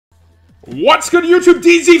What's good, YouTube?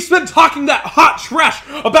 Dzeeff's been talking that hot trash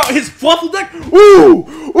about his Fluffal deck.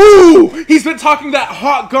 Ooh! He's been talking that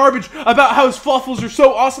hot garbage about how his Fluffals are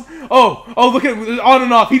so awesome. Oh, look at it, on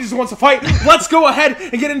and off. He just wants to fight. Let's go ahead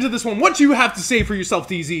and get into this one. What do you have to say for yourself,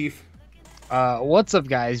 Dzeeff? What's up,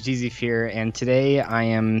 guys? Dzeeff here, and today I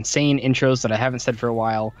am saying intros that I haven't said for a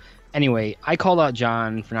while. Anyway, I called out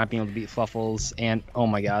John for not being able to beat Fluffals, and oh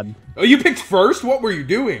my god. Oh, you picked first? What were you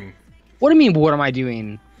doing? What do you mean, what am I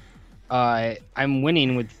doing? I'm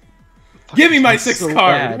winning with... Give me my sixth card!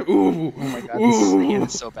 Bad. Ooh. Oh my god, this hand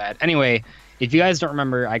is so bad. Anyway, if you guys don't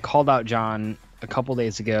remember, I called out John a couple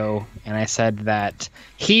days ago, and I said that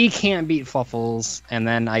he can't beat Fluffals, and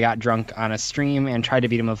then I got drunk on a stream and tried to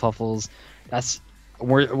beat him with Fluffals.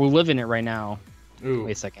 We're living it right now. Ooh.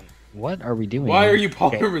 Wait a second. What are we doing? Why are you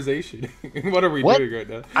polymerization? Okay. What are we doing right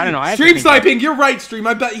now? I don't know. Stream sniping! You're right, Stream.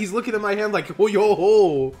 I bet he's looking at my hand like, oh,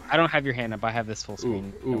 yo. I don't have your hand up. I have this full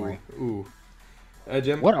screen. Don't worry.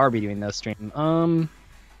 Jim? What are we doing, though, Stream?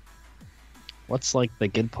 What's, like, the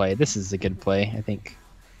good play? This is the good play, I think.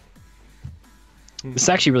 This is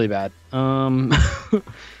actually really bad.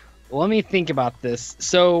 Let me think about this.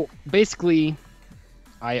 So, basically,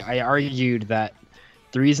 I argued that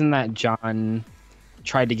the reason that John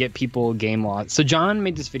tried to get people game loss. So John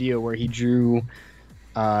made this video where he drew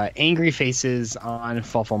angry faces on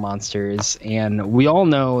Fluffal monsters, and we all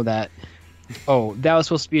know that, oh, that was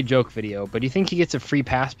supposed to be a joke video, but do you think he gets a free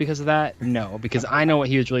pass because of that? No, because I know what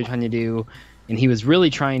he was really trying to do, and he was really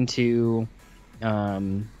trying to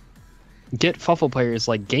get Fluffal players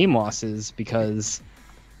like game losses because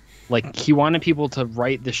like he wanted people to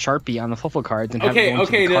write the Sharpie on the Fluffal cards and have it go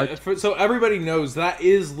into the card. So everybody knows that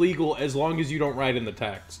is legal as long as you don't write in the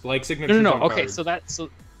text, like signatures. No. On Okay, cards.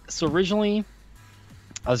 so originally,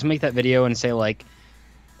 I was gonna make that video and say like,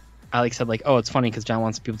 I said like, oh, it's funny because John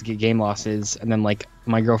wants people to get game losses, and then like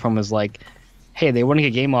my girlfriend was like, hey, they want to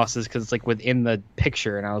get game losses because it's like within the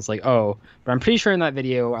picture, and I was like, oh, but I'm pretty sure in that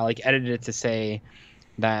video I like edited it to say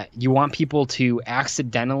that you want people to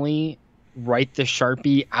accidentally write the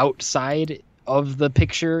Sharpie outside of the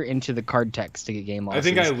picture into the card text to get game losses. I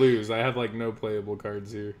think I lose. I have like no playable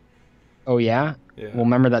cards here. Oh yeah? Yeah. Well,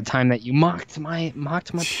 remember that time that you mocked my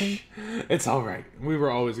play? It's all right. We were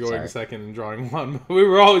always going second and drawing one. We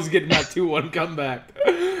were always getting that 2-1 comeback.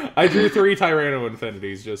 I drew 3 Tyranno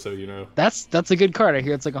Infinities, just so you know. That's a good card. I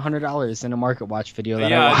hear it's like $100 in a Market Watch video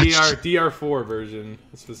that I watched. DR4 version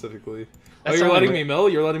specifically. Oh, you're letting me mill?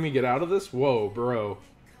 You're letting me get out of this? Whoa, bro.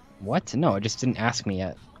 What? No, it just didn't ask me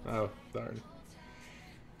yet. Oh, darn.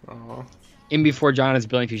 Aww. In before John is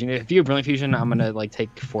Brilliant Fusion. If you have Brilliant Fusion, I'm gonna like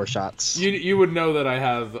take 4 shots. You would know that I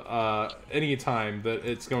have any time that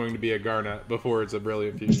it's going to be a Garnet before it's a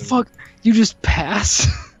Brilliant Fusion. Fuck! You just pass.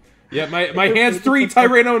 Yeah, my hand's 3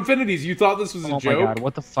 Tyranno Infinities. You thought this was a joke? Oh my god!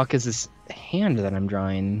 What the fuck is this hand that I'm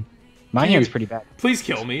drawing? My hand's pretty bad. Please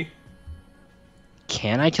kill me.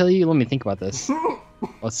 Can I kill you? Let me think about this.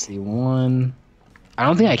 Let's see. 1. I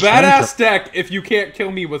don't think I can. Badass deck if you can't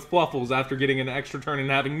kill me with Fluffals after getting an extra turn and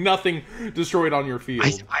having nothing destroyed on your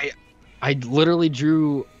field. I literally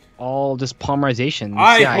drew all just polymerizations.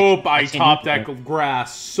 I hope I top deck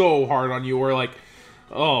grass so hard on you, or like,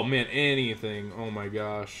 oh man, anything. Oh my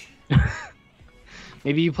gosh.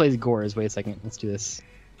 Maybe you play Gores. Wait a second. Let's do this.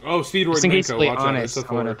 Oh, Speedroid Minko. Watch Honest. out.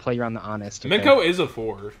 I'm gonna play around the Honest. Okay. Minko is a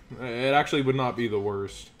 4. It actually would not be the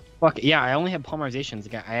worst. Fuck, yeah, I only have polymerizations.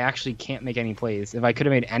 Like, I actually can't make any plays. If I could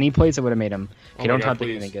have made any plays, I would have made them. Okay, don't top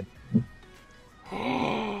anything good.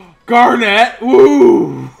 Garnet!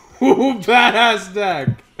 Woo! Badass deck!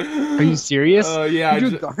 Are you serious? Yeah.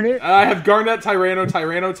 You Garnet? I have Garnet,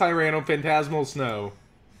 Tyranno, Phantasmal Snow.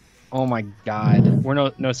 Oh my god.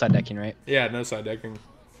 We're no side decking, right? Yeah, no side decking.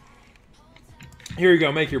 Here you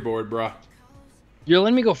go, make your board, bruh. You're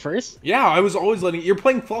letting me go first? Yeah, I was always letting... You're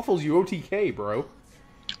playing Fluffals, you OTK, bro.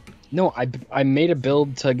 No, I made a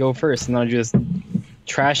build to go first, and then I just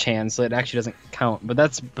trash hand, so it actually doesn't count. But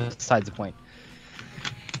that's besides the point.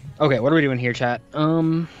 Okay, what are we doing here, chat?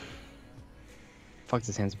 Fuck,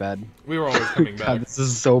 this hand's bad. We were always coming back. God, this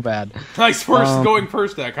is so bad. Nice first going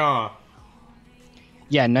first deck, huh?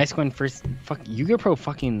 Yeah, nice going first. Fuck, Yu-Gi-Oh! Pro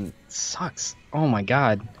fucking sucks. Oh my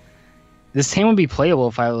god. This hand would be playable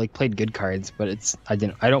if I like played good cards, but I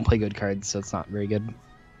don't play good cards, so it's not very good.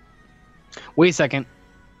 Wait a second.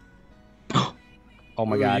 Oh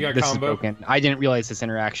my god, this is broken. I didn't realize this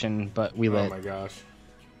interaction, but we lit. Oh my gosh.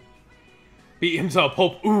 Beat himself,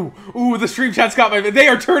 Pulp. Ooh, the stream chat's got my... They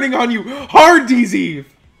are turning on you hard, Dzeeff!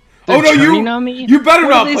 Oh no, turning on me? You better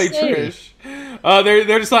not play Trish.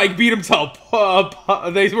 They're just like beat him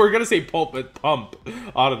to they were gonna say pulp, but pump.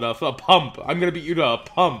 Odd enough, a pump. I'm gonna beat you to a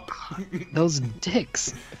pump. Those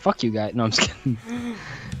dicks. Fuck you guys. No, I'm just kidding.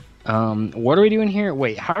 What are we doing here?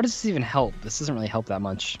 Wait, how does this even help? This doesn't really help that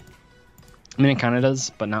much. I mean, it kind of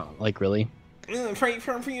does, but not like really. Freight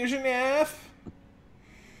from Fusion F.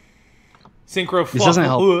 Synchro. This doesn't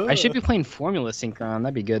help. I should be playing Formula Synchron.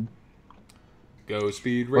 That'd be good. Go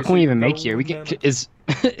speed racing. What can we even make here? We can is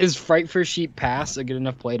Fright for Sheep Pass a good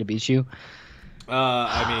enough play to beat you?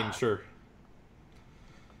 I mean, sure.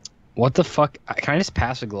 What the fuck? Can I just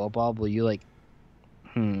pass a glow ball? Will you like?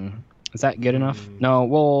 Is that good enough? No.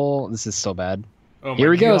 Well, this is so bad. Oh my Here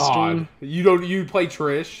we go, God. stream. You play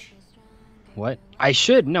Trish? What? I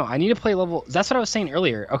should. No, I need to play level... That's what I was saying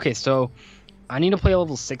earlier. Okay, so I need to play a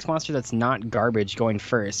level 6 monster that's not garbage going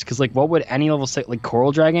first. Because, like, what would any level 6... Like,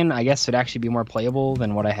 Coral Dragon, I guess, would actually be more playable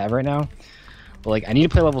than what I have right now. But, like, I need to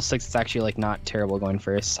play level 6 that's actually, like, not terrible going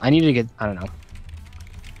first. I need to get... I don't know.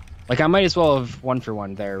 Like, I might as well have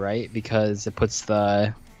 1-for-1 there, right? Because it puts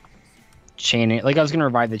the chain... Like, I was going to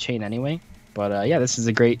revive the chain anyway. But, yeah, this is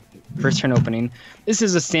a great first turn opening. This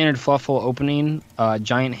is a standard Fluffal opening.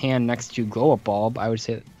 Giant hand next to Glow Up Bulb. I would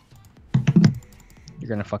say you're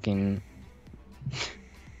going to fucking...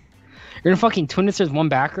 You're going to fucking twin this as one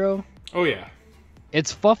back row? Oh, yeah.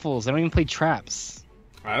 It's Fluffals. I don't even play traps.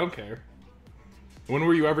 I don't care. When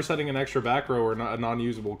were you ever setting an extra back row or a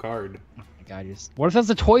non-usable card? Oh my God, what if that's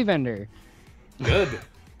a toy vendor? Good.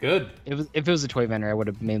 Good. If it was a toy vendor, I would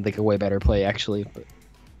have made like a way better play, actually. But...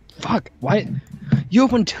 Fuck, why? You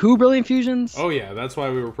opened 2 Brilliant Fusions? Oh yeah, that's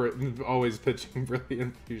why we were always pitching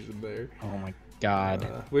Brilliant Fusion there. Oh my God.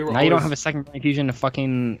 We were now you don't have a second Brilliant Fusion to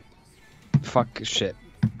fucking... Fuck shit.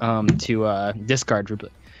 To discard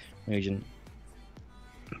Brilliant Fusion.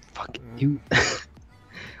 Fuck, you...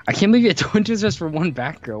 I can't believe you had Twin Twisters for 1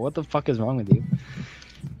 back row. What the fuck is wrong with you?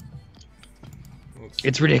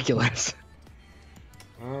 It's ridiculous.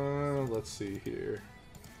 Let's see here.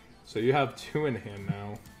 So you have 2 in hand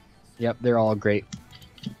now. Yep, they're all great.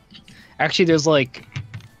 Actually, there's like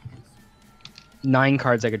 9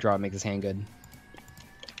 cards I could draw to make this hand good.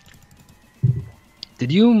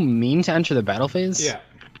 Did you mean to enter the battle phase? Yeah.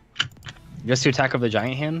 Just to attack with the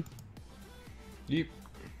giant hand? Yep.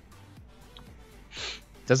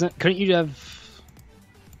 Couldn't you have...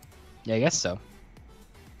 Yeah, I guess so.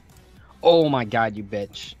 Oh my God, you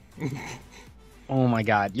bitch. Oh my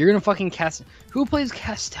God, you're gonna fucking cast... Who plays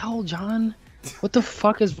Castell, John? What the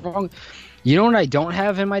fuck is wrong? You know what I don't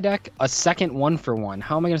have in my deck? A second 1-for-1.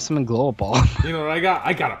 How am I gonna summon Glow Up Ball? You know what I got?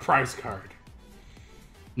 I got a prize card.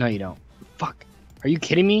 No, you don't. Fuck. Are you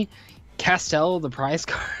kidding me? Castell, the prize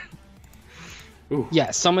card? Ooh.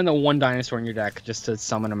 Yeah, summon the 1 dinosaur in your deck just to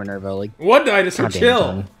summon a Minerva. Like 1 dinosaur,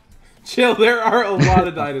 chill. Chill, there are a lot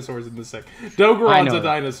of dinosaurs in this deck. Dogoron's a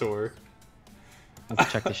dinosaur.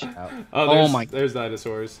 Let's check this shit out. Oh my! There's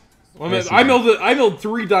dinosaurs. Well, I milled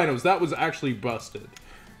 3 dinos. That was actually busted.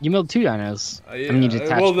 You milled 2 dinos. Yeah. I mean, you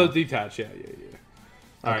detached. Well, the detach. Yeah.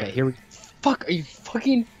 All right, here we. Fuck! Are you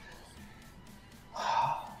fucking?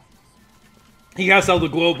 You gotta sell the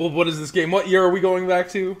global. What is this game? What year are we going back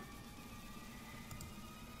to?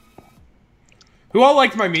 Who all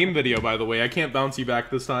liked my meme video, by the way? I can't bounce you back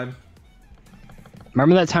this time.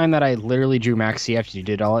 Remember that time that I literally drew Max C after you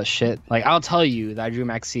did all that shit? Like, I'll tell you that I drew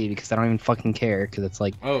Max C because I don't even fucking care, because it's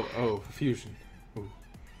like... Oh, Fusion. Ooh.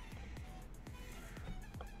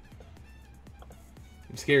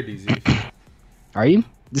 I'm scared, Dzeeff. Are you?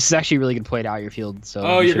 This is actually really good play to out your field, so...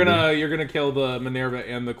 Oh, you're gonna kill the Minerva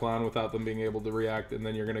and the clown without them being able to react, and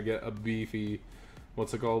then you're gonna get a beefy...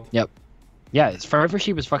 What's it called? Yep. Yeah, it's Forever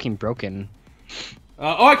Sheep is fucking broken.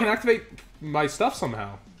 I can activate my stuff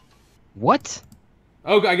somehow. What?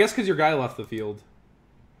 Oh, I guess because your guy left the field.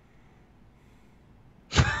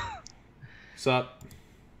 Sup?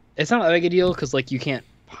 It's not that big a deal because like you can't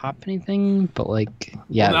pop anything, but like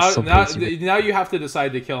yeah. Well, now you have to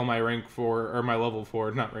decide to kill my rank 4 or my level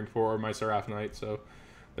 4, not rank 4, or my Seraph Knight. So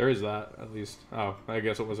there is that at least. Oh, I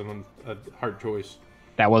guess it wasn't a hard choice.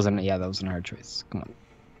 That wasn't. Yeah, that was a hard choice. Come on.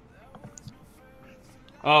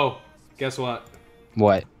 Oh, guess what?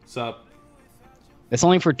 What? Sup? It's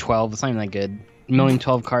only for 12. It's not even that good. Milling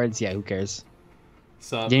 12 cards, yeah, who cares?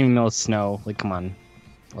 Sup? Didn't even mill snow. Like, come on.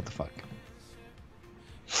 What the fuck?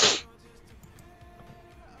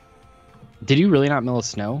 Did you really not mill a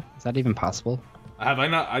snow? Is that even possible? Have I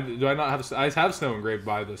not? Do I not have? I have snow engraved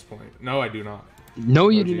by this point. No, I do not. No,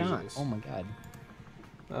 you do not. Oh my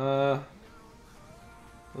god.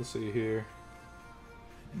 Let's see here.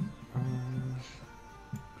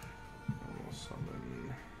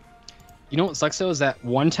 You know what sucks though is that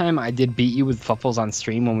one time I did beat you with Fluffals on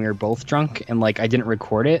stream when we were both drunk, and like I didn't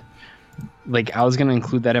record it. Like I was gonna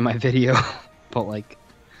include that in my video, but like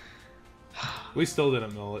We still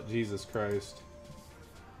didn't mill it. Jesus Christ.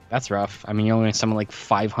 that's rough. I mean, you only summon like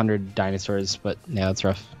 500 dinosaurs, but yeah, that's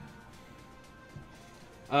rough.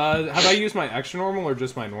 Have I used my extra normal or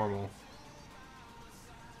just my normal?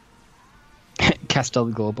 Castel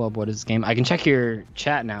the Globub, what is this game? I can check your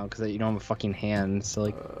chat now because you don't have a fucking hand. So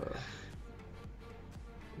like,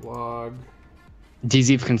 Log.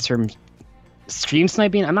 Dzeeff confirmed stream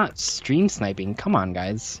sniping. I'm not stream sniping. Come on,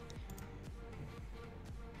 guys.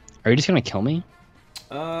 Are you just gonna kill me?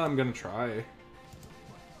 I'm gonna try.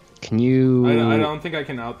 Can you? I don't think I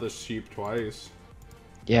can out the sheep twice.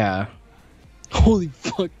 Yeah. Holy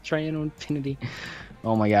fuck, Triano Infinity.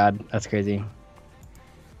 Oh my god, that's crazy.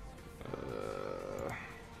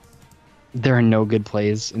 There are no good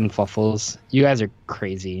plays in Fluffals. You guys are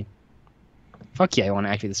crazy. Fuck yeah, I want to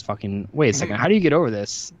activate this fucking... Wait a second, how do you get over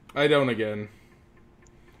this? I don't again.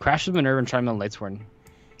 Crash with Minerva and try him on Lightsworn.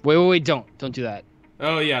 Wait, don't do that.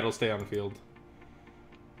 Oh yeah, it'll stay on the field.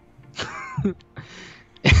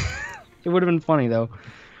 It would have been funny though.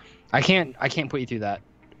 I can't put you through that.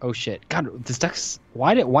 Oh shit. God, this deck's...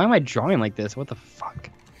 Why am I drawing like this? What the fuck?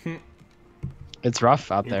 It's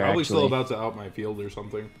rough out there, You're probably actually. still about to out my field or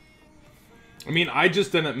something. I mean, I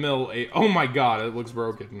just didn't mill a... Oh my god, it looks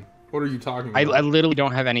broken. What are you talking about? I literally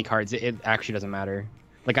don't have any cards. It actually doesn't matter.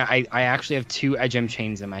 Like, I actually have 2 Edgem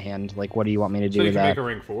Chains in my hand. Like, what do you want me to do so with you can that? make a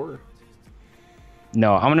rank 4?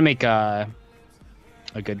 No, I'm gonna make a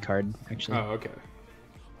good card, actually. Oh, okay.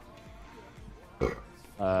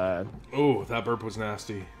 Oh, that burp was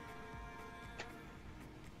nasty.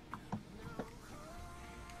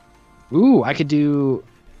 Ooh, I could do...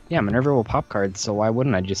 Yeah, Minerva will pop cards, so why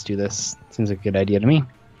wouldn't I just do this? Seems like a good idea to me.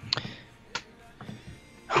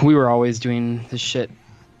 We were always doing this shit.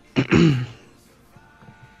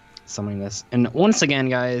 Summoning this. And once again,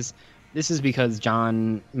 guys, this is because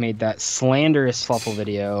John made that slanderous Fluffal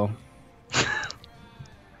video.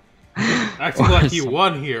 Acting like you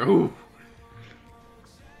won here. Ooh.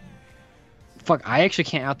 Fuck, I actually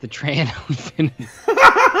can't out the train.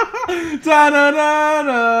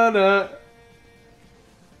 Da-na-na-na-na.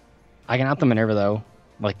 I can out the Minerva though,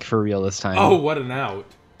 like for real this time. Oh, what an out!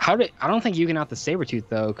 I don't think you can out the Sabretooth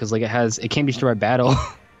though, because like it can't be destroyed by battle.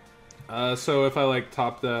 So if I like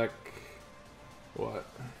top deck, what?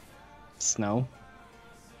 Snow.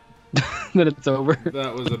 Then it's over.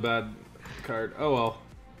 That was a bad card. Oh well,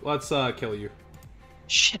 let's kill you.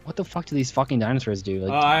 Shit! What the fuck do these fucking dinosaurs do?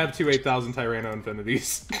 Like, I have 2 8,000 Tyranno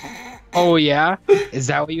Infinities. oh yeah, is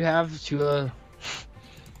that what you have to?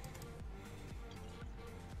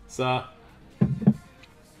 So.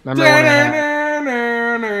 Remember when I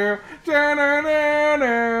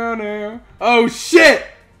had... Oh shit!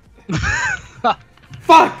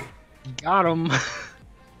 Fuck! Got him.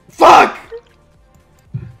 Fuck!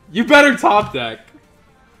 You better top deck.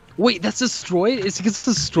 Wait, that's destroyed? It gets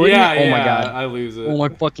destroyed? Yeah, oh yeah, my god. I lose it. Oh my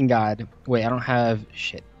fucking god. Wait, I don't have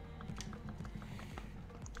shit.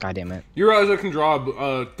 God damn it. You realize I can draw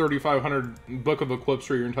a 3,500 Book of Eclipse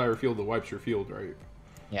for your entire field that wipes your field, right?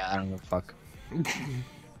 Yeah, I don't give a fuck.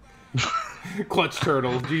 Clutch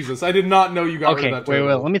turtle. Jesus, I did not know you got rid of that turtle.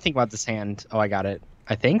 Wait, let me think about this hand. Oh, I got it.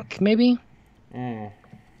 I think, maybe? Mm.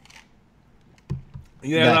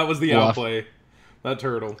 Yeah, that was the bluff. outplay. That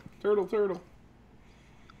turtle. Turtle.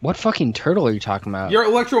 What fucking turtle are you talking about? Your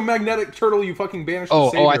electromagnetic turtle you fucking banished. Oh,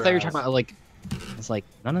 to save I your thought you were ass. talking about, like... It's like,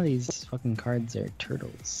 none of these fucking cards are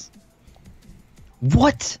turtles.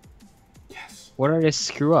 What? Yes. What did I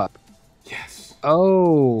screw up? Yes.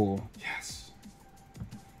 Oh. Yes.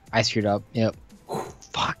 I screwed up. Yep.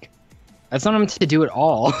 Fuck. That's not meant to do at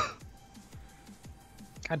all.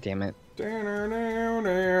 God damn it.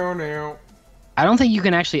 I don't think you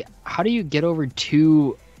can actually... How do you get over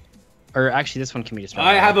 2... Or actually, this one can be destroyed.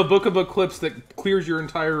 I have a Book of Eclipse that clears your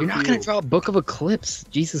entire You're not field. gonna draw a Book of Eclipse.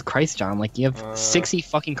 Jesus Christ, John. Like, you have 60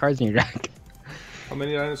 fucking cards in your deck. How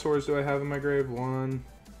many dinosaurs do I have in my grave? 1.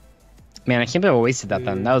 Man, I can't believe I wasted that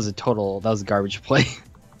then. That was a total... That was a garbage play.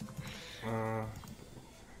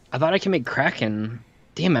 I thought I could make Kraken.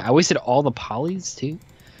 Damn it, I wasted all the polys, too.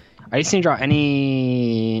 I just didn't draw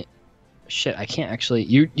any... Shit, I can't actually...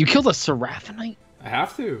 You killed a Seraphonite? I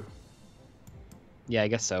have to. Yeah, I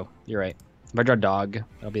guess so. You're right. If I draw dog,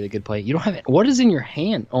 that'll be the good play. You don't have it. What is in your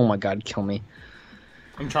hand? Oh my god, kill me.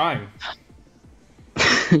 I'm trying.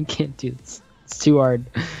 I can't do this. It's too hard.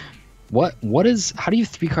 What is... How do you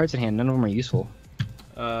have 3 cards in hand? None of them are useful.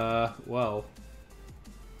 Well.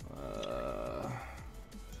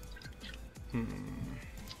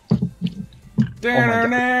 Down, my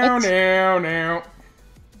now, God. now, now.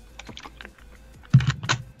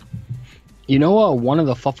 You know, one of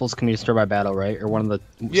the Fluffals can be destroyed by battle, right? Or one of the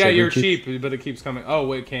Yeah, you're Saber-tooth? cheap, but it keeps coming. Oh,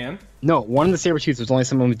 wait, can? No, one of the Saber-tooths. There's only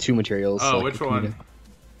someone with 2 materials. Oh, so, which one?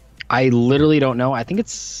 I literally don't know. I think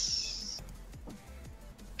it's...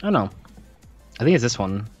 I don't know. I think it's this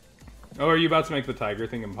one. Oh, are you about to make the tiger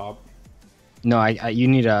thing and pop? No, you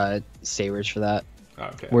need sabers for that. Oh,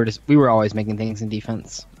 okay. We were always making things in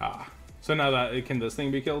defense. Ah. So now that, can this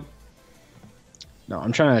thing be killed? No,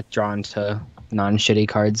 I'm trying to draw into non-shitty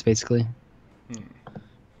cards, basically.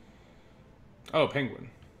 Oh, penguin.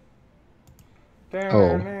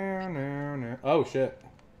 Oh. Oh, shit.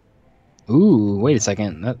 Ooh, wait a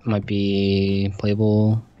second. That might be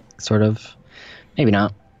playable, sort of. Maybe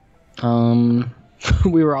not.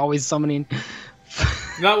 We were always summoning.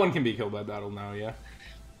 That one can be killed by battle now, yeah?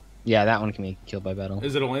 Yeah, that one can be killed by battle.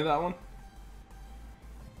 Is it only that one?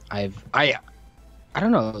 I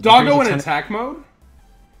don't know. Doggo in attack mode?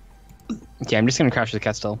 Yeah, I'm just gonna crash the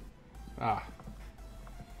Kestel. Ah.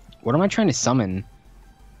 What am I trying to summon?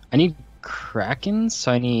 I need Krakens,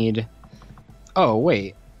 so I need... Oh,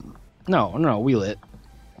 wait. No, wheel it.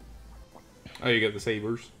 Oh, you get the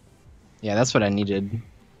sabers. Yeah, that's what I needed.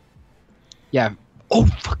 Yeah. Oh,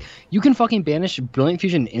 fuck. You can fucking banish Brilliant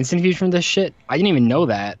Fusion and Instant Fusion from this shit? I didn't even know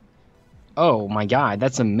that. Oh my god,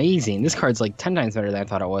 that's amazing. This card's like 10 times better than I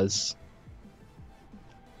thought it was.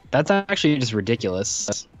 That's actually just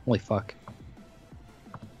ridiculous. Holy fuck.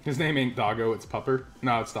 His name ain't Doggo, it's Pupper.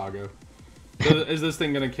 No, it's Doggo. Is this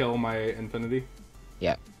thing gonna kill my Infinity?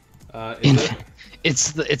 Yeah. Is it?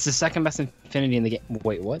 It's the second best Infinity in the game.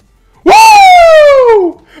 Wait, what?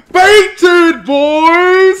 Woo! Baited,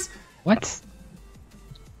 boys! What?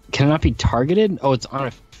 Can it not be targeted? Oh, it's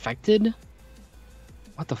unaffected?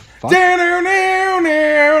 What the fuck?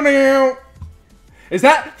 Is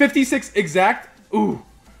that 56 exact? Ooh.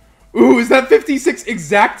 Ooh, is that 56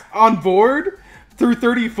 exact on board through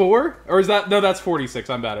 34? Or is that... No, that's 46.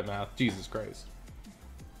 I'm bad at math. Jesus Christ.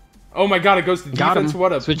 Oh my god, it goes to defense.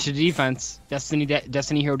 What up? Switch to defense. Destiny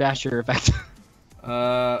Hero Dasher effect.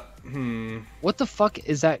 What the fuck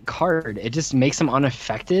is that card? It just makes them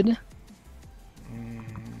unaffected?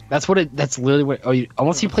 That's literally what... Oh,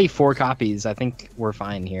 unless you play 4 copies, I think we're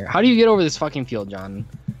fine here. How do you get over this fucking field, John?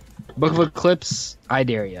 Book of Eclipse, I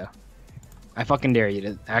dare you. I fucking dare you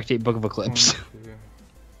to activate Book of Eclipse.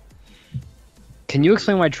 Can you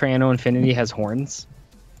explain why Triano Infinity has horns?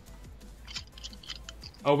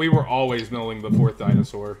 Oh, we were always milling the 4th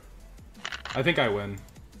dinosaur. I think I win.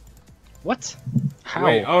 What? How?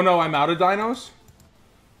 Wait, oh no, I'm out of dinos?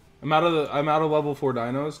 I'm out of level 4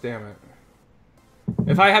 dinos? Damn it.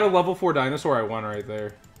 If I had a level 4 dinosaur, I won right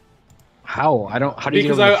there. How? How do you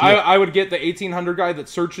Because get over the field? I would get the 1800 guy that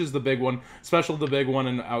searches the big one, special the big one,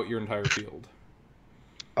 and out your entire field.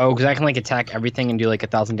 Oh, because I can like attack everything and do like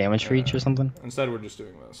 1,000 damage for each or something? Instead, we're just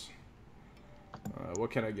doing this. What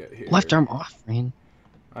can I get here? Left arm off, man.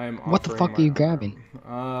 I am. What the fuck are you grabbing?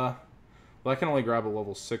 Well, I can only grab a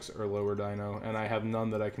level 6 or lower dino, and I have none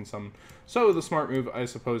that I can summon. So the smart move, I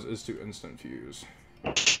suppose, is to instant fuse.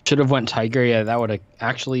 Should have went Tiger. Yeah, that would have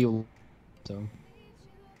actually. So.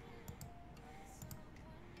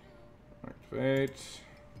 Activate.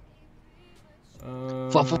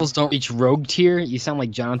 Fluffals don't reach Rogue tier. You sound like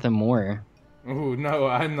Jonathan Moore. Oh no,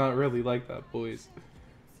 I'm not really like that, boys.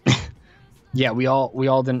 Yeah, we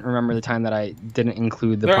all didn't remember the time that I didn't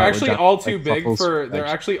include the. They're part actually where all Jonathan, too like, big Fluffals for. They're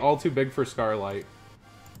actually all too big for Starlight.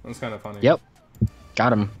 That's kind of funny. Yep.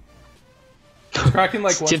 Got him. Kraken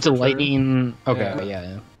like once Tip per to turn. lightning. Okay,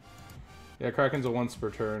 yeah. Yeah, Kraken's a once per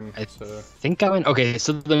turn. I So. think I went. Okay,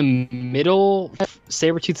 so the middle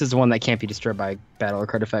Sabertooth is the one that can't be destroyed by battle or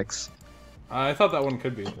card effects. I thought that one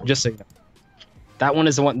could be. Just so you know. That one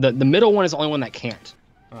is the one. The middle one is the only one that can't.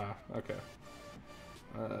 Ah, okay.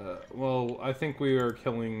 Well, I think we are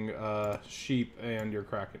killing sheep and your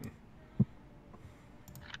Kraken.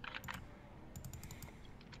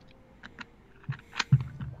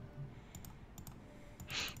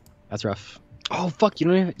 That's rough. Oh fuck! You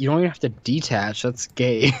don't even have to detach. That's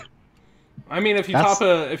gay. I mean, if you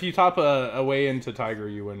top a way into Tiger,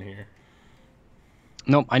 you win here.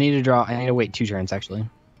 Nope. I need to draw. I need to wait 2 turns actually.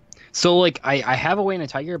 So like I have a way in a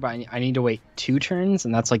Tiger, but I need to wait 2 turns,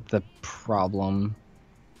 and that's like the problem.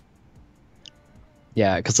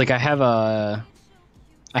 Yeah, because like I have an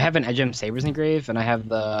Edgem Sabers engrave, and I have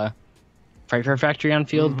the Frightfare Factory on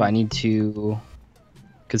field, but I need to,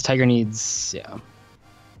 because Tiger needs, yeah.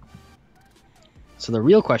 So the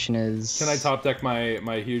real question is, can I top deck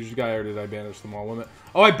my huge guy, or did I banish them all? Limit.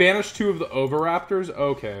 Oh, I banished 2 of the Oviraptors.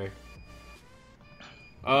 Okay.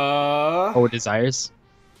 Oh, Desires.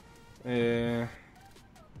 Eh.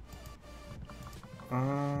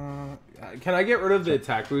 Can I get rid of the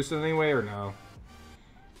attack boost anyway, or no?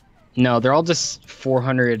 No, they're all just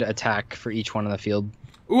 400 attack for each one in the field.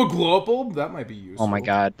 Ooh, a glow up bulb? That might be useful. Oh my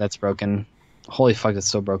god, that's broken. Holy fuck, that's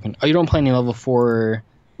so broken. Oh, you don't play any level 4...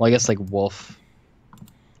 Well, I guess, like, Wolf.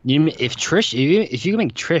 If Trish... If you can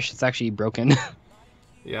make Trish, it's actually broken.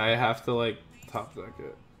 Yeah, I have to, like, top deck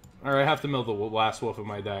it. Or I have to mill the last wolf of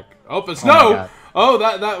my deck. Oh, but snow! Oh,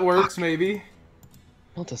 that works, maybe.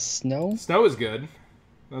 Well, the snow? Snow is good.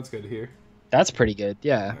 That's good here. That's pretty good,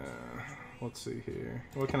 yeah. Let's see here.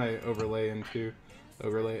 What can I overlay into?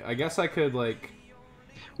 Overlay. I guess I could, like...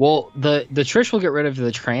 Well, the Trish will get rid of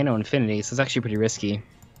the Triano Infinity, so it's actually pretty risky.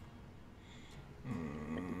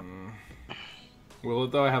 Will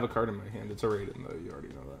it, though? I have a card in my hand. It's a Raiden, though. You already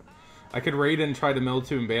know that. I could Raiden, try to mill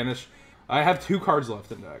 2, and banish. I have 2 cards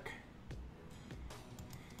left in deck.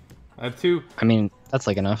 I have 2. I mean, that's,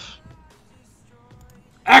 like, enough.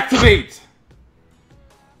 Activate!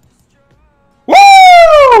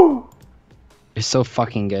 Woo! You're so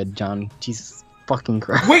fucking good, John. Jesus fucking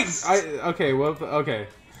Christ. Wait! Okay, well, okay.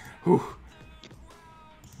 Whew.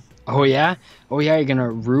 Oh, yeah? Oh, yeah, you're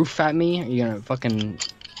gonna roof at me? Are you gonna fucking...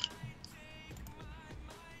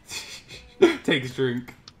 Takes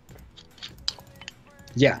drink.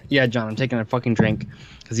 Yeah, John, I'm taking a fucking drink.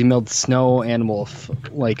 Because he milled Snow and Wolf.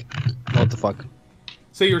 Like, what the fuck?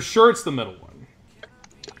 So you're sure it's the middle one?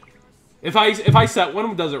 If I set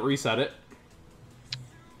one, does it reset it?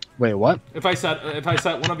 Wait, what? If I set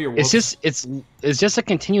one of your wolves... It's just a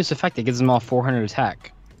continuous effect that gives them all 400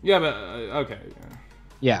 attack. Yeah, but okay.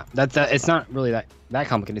 Yeah, it's not really that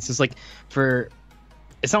complicated. It's just like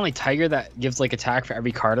it's not like Tiger that gives like attack for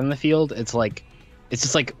every card on the field. It's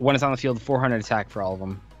just like when it's on the field, 400 attack for all of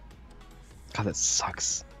them. God, that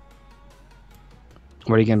sucks.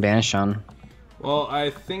 What are you gonna banish, Sean? Well, I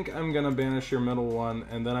think I'm gonna banish your middle one,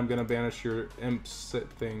 and then I'm gonna banish your imp sit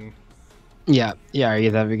thing. Yeah. Are you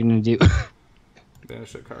that we're gonna do?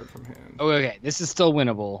 Banish a card from hand. Oh, okay. This is still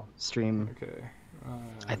winnable. Stream. Okay.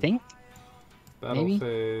 I think. Battle Maybe?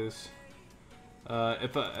 phase.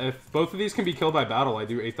 If both of these can be killed by battle, I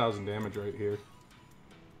do 8,000 damage right here.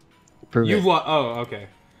 Prove it. Oh, okay.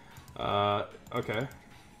 Okay.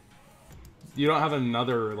 You don't have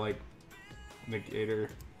another like negator.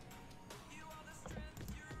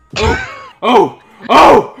 Oh,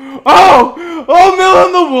 Mill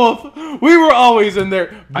and the Wolf! We were always in there,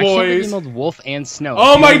 I can't boys. believe you Wolf and Snow.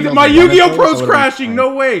 Oh my Yu-Gi-Oh! Pro's crashing!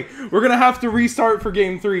 No way! We're gonna have to restart for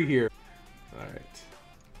game 3 here. Alright.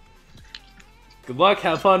 Good luck,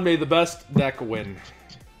 have fun, may the best deck win.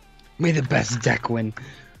 May the best deck win.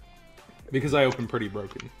 Because I open pretty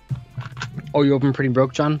broken. Oh, you open pretty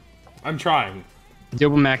broke, John? I'm trying. You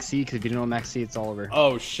open Max C, because if you don't know Max C, it's all over.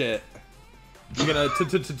 Oh shit. You're gonna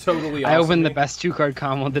totally I opened the best 2-card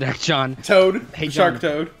combo of the deck, John. Toad? Hey, Shark John.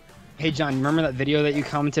 Toad? Hey, John, remember that video that you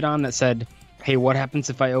commented on that said, hey, what happens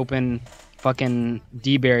if I open fucking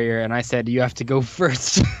D-Barrier? And I said, you have to go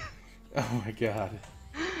first. Oh my god.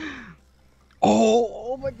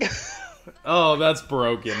 Oh my god. Oh, that's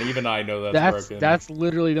broken. Even I know that's broken. That's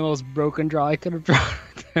literally the most broken draw I could have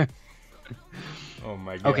drawn. Oh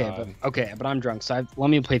my god. Okay, but I'm drunk, so let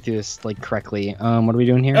me play through this like correctly. What are we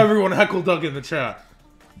doing here? Everyone heckle Doug in the chat.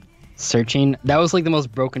 Searching. That was like the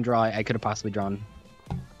most broken draw I could have possibly drawn.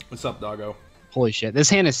 What's up, doggo? Holy shit, this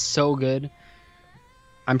hand is so good.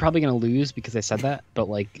 I'm probably gonna lose because I said that, but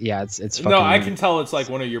like, yeah, it's fucking... No, I can tell it's like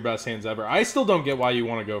one of your best hands ever. I still don't get why you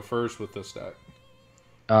want to go first with this deck.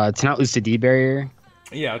 To not lose to D-Barrier.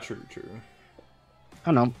 Yeah, true.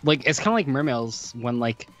 I don't know. Like, it's kind of like Mermails when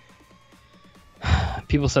like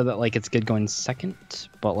people said that like it's good going second,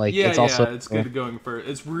 but like it's also it's good going first.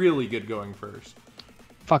 It's really good going first.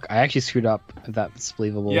 Fuck, I actually screwed up. If that's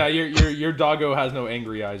believable. Yeah, your doggo has no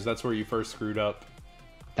angry eyes. That's where you first screwed up.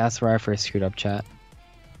 That's where I first screwed up, chat.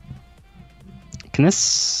 Can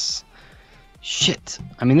this... Shit.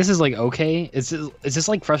 I mean, this is, like, okay. It's just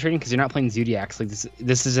like, frustrating because you're not playing Zodiacs. Like,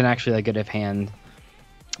 this isn't actually that good of hand.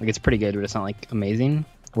 Like, it's pretty good, but it's not, like, amazing.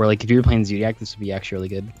 Where, like, if you were playing Zodiac, this would be actually really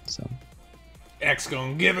good, so... X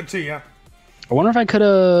gonna give it to you. I wonder if I could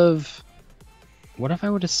have... What if I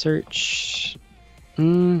would have searched...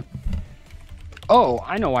 Oh,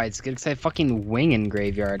 I know why it's good, because I have fucking Wing in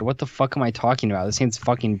Graveyard. What the fuck am I talking about? This hand's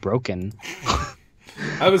fucking broken.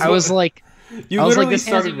 I was like, this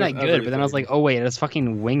hand's not that good, but then I was like, oh wait, there's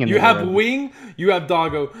fucking Wing in there. You have Wing, you have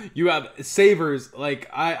Doggo, you have Savers. Like,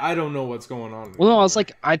 I don't know what's going on. Well, no, I was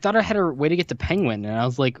like, I thought I had a way to get to Penguin, and I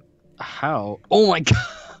was like, how? Oh my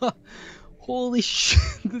god. Holy shit.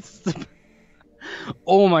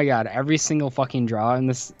 Oh my god, every single fucking draw in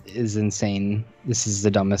this is insane. This is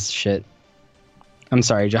the dumbest shit. I'm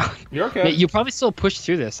sorry, John. You're okay. You probably still push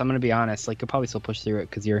through this. I'm gonna be honest. Like, you'll probably still push through it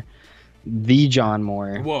because you're the John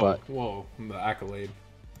Moore. Whoa, but whoa, the accolade.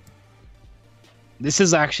 this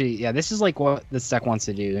is actually, yeah, this is like what this deck wants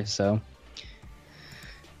to do. So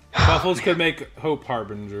Fluffals could make Hope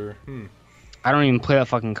Harbinger. I don't even play that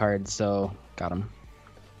fucking card. So got him.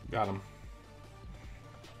 Got him.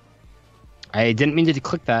 I didn't mean to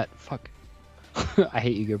click that. Fuck. I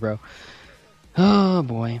hate Yu-Gi-Oh, bro. Oh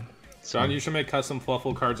boy. John, you should make custom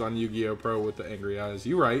Fluffal cards on Yu-Gi-Oh! Pro with the angry eyes.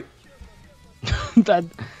 You right. That.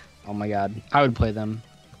 Oh my god. I would play them.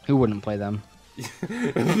 Who wouldn't play them?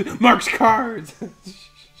 Mark's cards!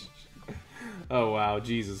 Oh wow,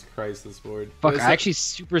 Jesus Christ, this board. Fuck, I actually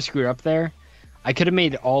super screwed up there. I could have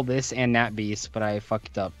made all this and Nat Beast, but I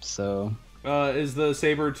fucked up, so... is the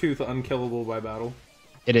Saber Tooth unkillable by battle?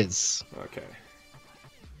 It is. Okay.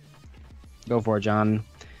 Go for it, John.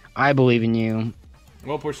 I believe in you.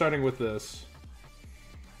 Well, we're starting with this.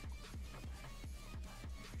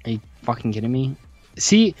 Are you fucking kidding me?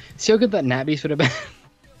 See how good that Nat Beast would have been?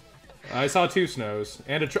 I saw 2 snows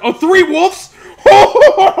and a 3 wolves.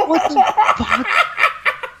 What the fuck?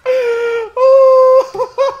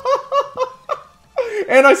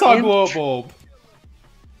 And I saw a glow up bulb.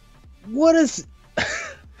 What is?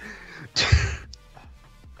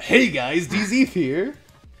 Hey guys, Dzeeff here.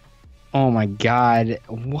 Oh my god!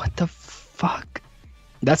 What the fuck?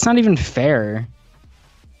 That's not even fair.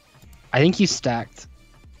 I think you stacked.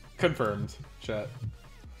 Confirmed, chat.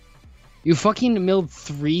 You fucking milled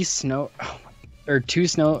 3 snow, or 2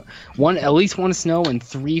 snow, at least 1 snow and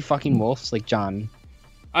 3 fucking wolves, like John.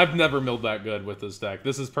 I've never milled that good with this deck.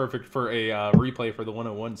 This is perfect for a replay for the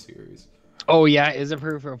 101 series. Oh yeah, is it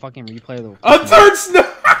perfect for a fucking replay of the? A 3rd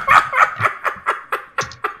snow.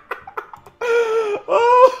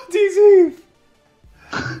 Oh,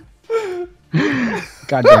 Dzeeff.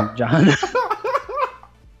 Goddamn, John.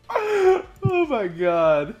 Oh my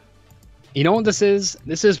god. You know what this is?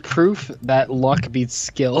 This is proof that luck beats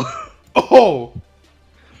skill. Oh!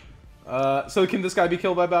 So can this guy be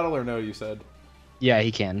killed by battle or no, you said? Yeah, he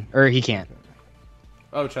can. Or he can't.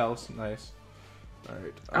 Oh, Chalice. Nice.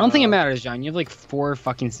 Alright. I don't think it matters, John. You have like 4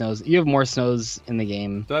 fucking snows. You have more snows in the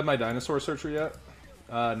game. Do I have my dinosaur searcher yet?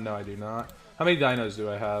 No, I do not. How many dinos do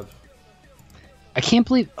I have? I can't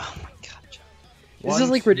believe... Oh my god, John. This 1, is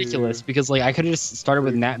like 2, ridiculous because like I could have just started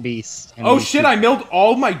with Nat Beast. And oh shit, I milled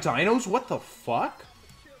all my dinos? What the fuck?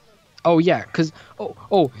 Oh yeah, cause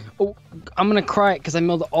oh, I'm gonna cry because I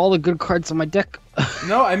milled all the good cards on my deck.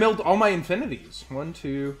 No, I milled all my infinities. 1,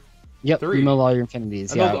 2, yep, 3. you milled all your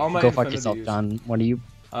infinities. I Yeah, milled all my go fuck infinities. yourself, John. What do you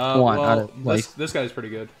want well, out of life? this guy's pretty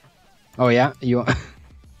good. Oh yeah, you.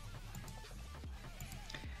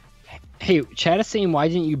 Hey, Chad is saying why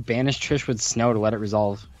didn't you banish Trish with snow to let it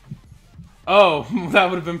resolve? Oh, that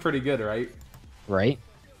would have been pretty good, right? Right.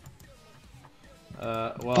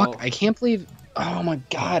 Well... Fuck, I can't believe... Oh my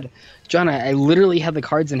god. John, I literally had the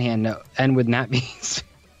cards in hand to end with Nat Beast.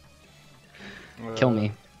 Kill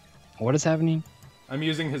me. What is happening? I'm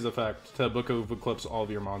using his effect to Book of Eclipse all of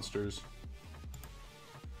your monsters.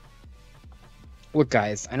 Look,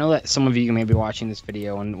 guys, I know that some of you may be watching this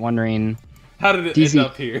video and wondering... How did it DZ, end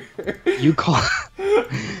up here? You call...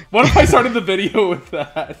 What if I started the video with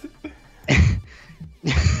that?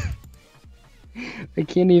 I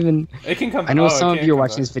can't even... It can come. I know oh, some of you are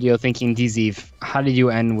watching back. this video thinking, Dzeeff, how did you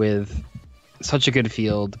end with such a good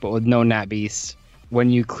field, but with no Nat Beast, when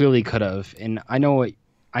you clearly could have? And I know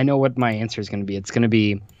what my answer is going to be. It's going to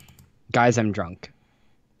be, guys, I'm drunk.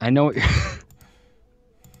 I know what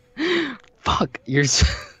you're... Fuck, you're...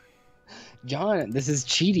 John, this is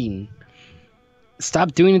cheating.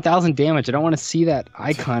 Stop doing 1,000 damage. I don't want to see that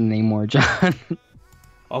icon anymore, John.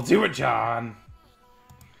 I'll do it, John.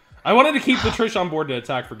 I wanted to keep the Trish on board to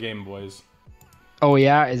attack for Game Boys. Oh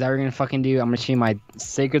yeah? Is that what we're gonna fucking do? I'm gonna shoot my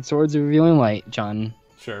Sacred Swords of Revealing Light, John.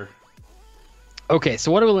 Sure. Okay,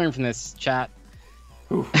 so what do we learn from this, chat?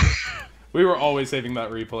 We were always saving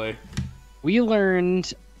that replay. We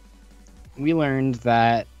learned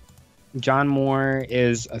that John Moore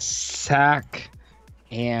is a sack,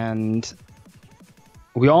 and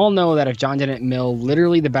we all know that if John didn't mill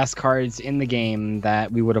literally the best cards in the game,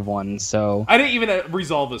 that we would have won. So I didn't even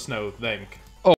resolve a snow, think.